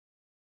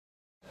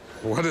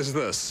What is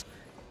this?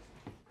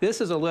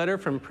 This is a letter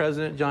from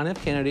President John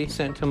F. Kennedy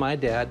sent to my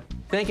dad,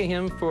 thanking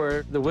him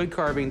for the wood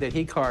carving that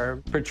he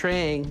carved,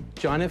 portraying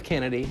John F.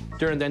 Kennedy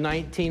during the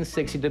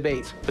 1960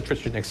 debates with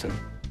Richard Nixon.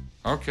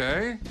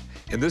 Okay.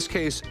 In this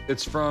case,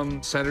 it's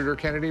from Senator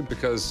Kennedy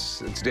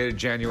because it's dated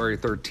January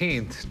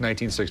 13th,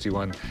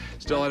 1961.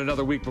 Still had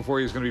another week before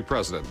he was going to be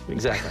president.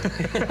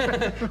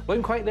 Exactly.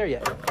 Wasn't quite there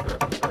yet.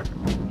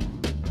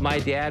 My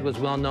dad was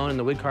well known in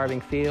the wood carving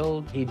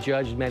field. He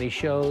judged many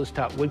shows,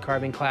 taught wood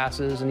carving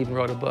classes, and even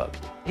wrote a book.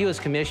 He was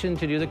commissioned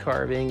to do the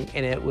carving,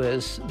 and it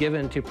was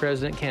given to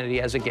President Kennedy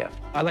as a gift.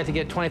 I'd like to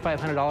get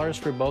 $2,500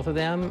 for both of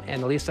them,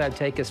 and the least I'd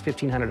take is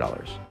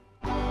 $1,500.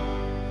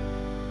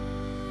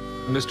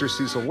 Mr.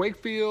 Cecil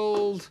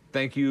Wakefield,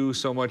 thank you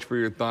so much for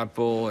your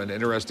thoughtful and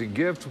interesting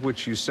gift,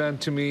 which you sent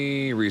to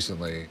me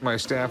recently. My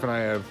staff and I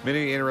have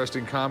many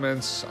interesting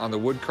comments on the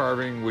wood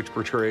carving, which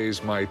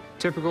portrays my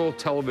typical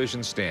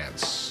television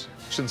stance.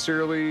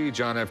 Sincerely,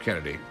 John F.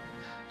 Kennedy.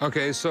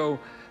 Okay, so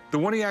the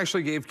one he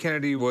actually gave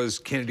Kennedy was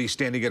Kennedy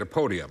standing at a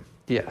podium.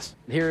 Yes.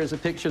 Here is a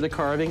picture of the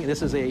carving.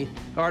 This is an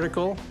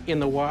article in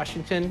the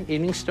Washington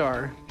Evening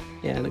Star.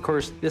 And of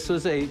course, this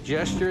was a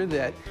gesture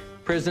that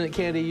President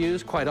Kennedy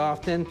used quite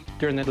often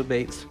during the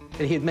debates.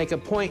 And he'd make a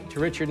point to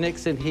Richard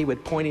Nixon, he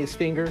would point his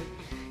finger.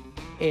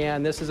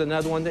 And this is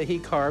another one that he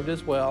carved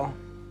as well.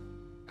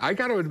 I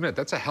got to admit,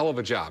 that's a hell of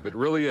a job. It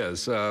really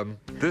is.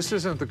 This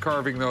isn't the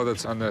carving, though,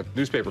 that's on the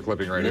newspaper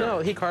clipping right here. No,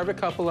 he carved a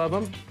couple of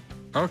them.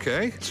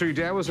 Okay, so your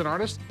dad was an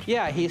artist?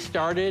 Yeah, he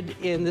started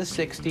in the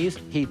 60s.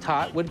 He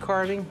taught wood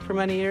carving for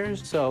many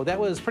years, so that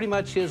was pretty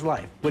much his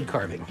life, wood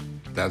carving.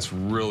 That's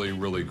really,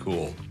 really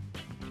cool.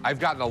 I've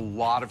gotten a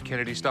lot of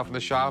Kennedy stuff in the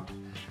shop,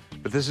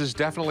 but this is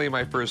definitely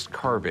my first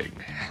carving.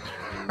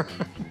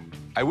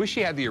 I wish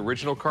he had the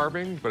original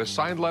carving, but a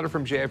signed letter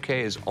from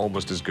JFK is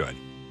almost as good.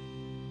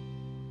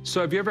 So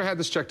have you ever had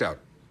this checked out?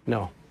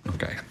 No.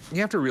 Okay.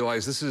 You have to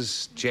realize this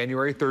is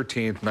January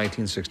 13th,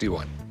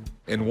 1961.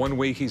 In 1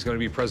 week, he's going to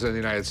be president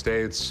of the United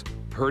States.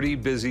 Pretty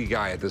busy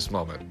guy at this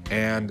moment.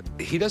 And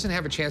he doesn't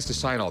have a chance to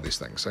sign all these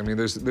things. I mean,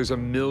 there's a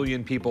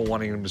million people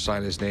wanting him to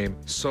sign his name.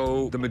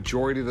 So the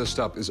majority of this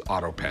stuff is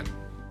auto pen.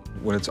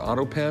 When it's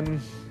auto pen,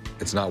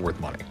 it's not worth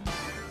money.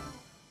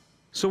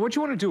 So what do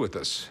you want to do with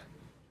this?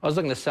 I was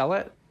looking to sell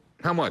it.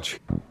 How much?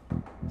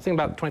 I think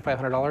about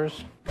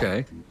 $2,500.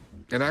 Okay.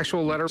 An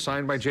actual letter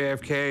signed by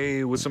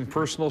JFK with some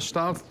personal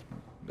stuff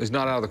is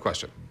not out of the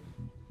question.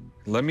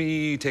 Let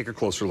me take a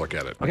closer look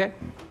at it. Okay.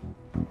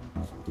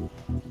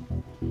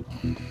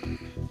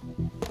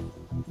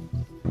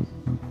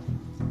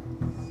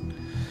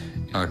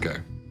 Okay.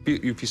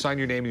 If you sign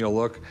your name and you'll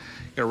look,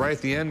 right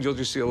at the end, you'll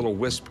just see a little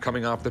wisp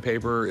coming off the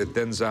paper. It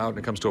thins out and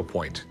it comes to a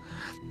point.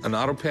 An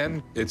auto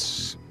pen,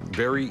 it's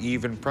very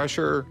even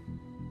pressure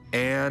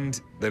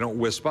and they don't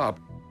wisp up.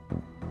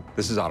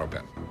 This is auto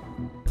pen.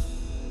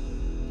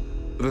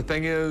 The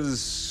thing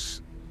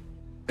is,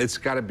 it's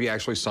got to be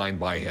actually signed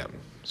by him.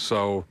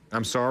 So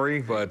I'm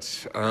sorry,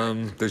 but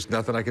there's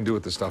nothing I can do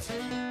with this stuff.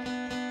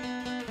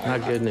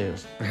 Not good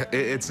news.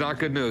 It's not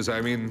good news.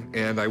 I mean,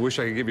 and I wish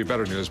I could give you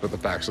better news, but the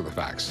facts are the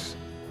facts.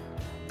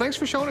 Thanks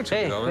for showing it to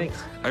me, though.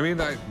 Thanks. I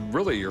mean,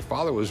 really, your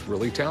father was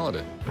really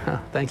talented.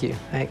 Thank you.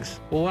 Thanks.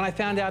 Well, when I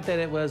found out that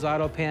it was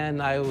auto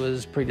pen, I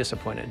was pretty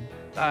disappointed.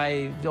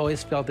 I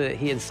always felt that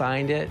he had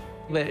signed it,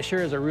 but it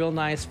sure is a real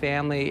nice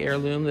family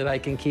heirloom that I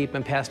can keep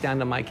and pass down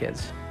to my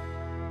kids.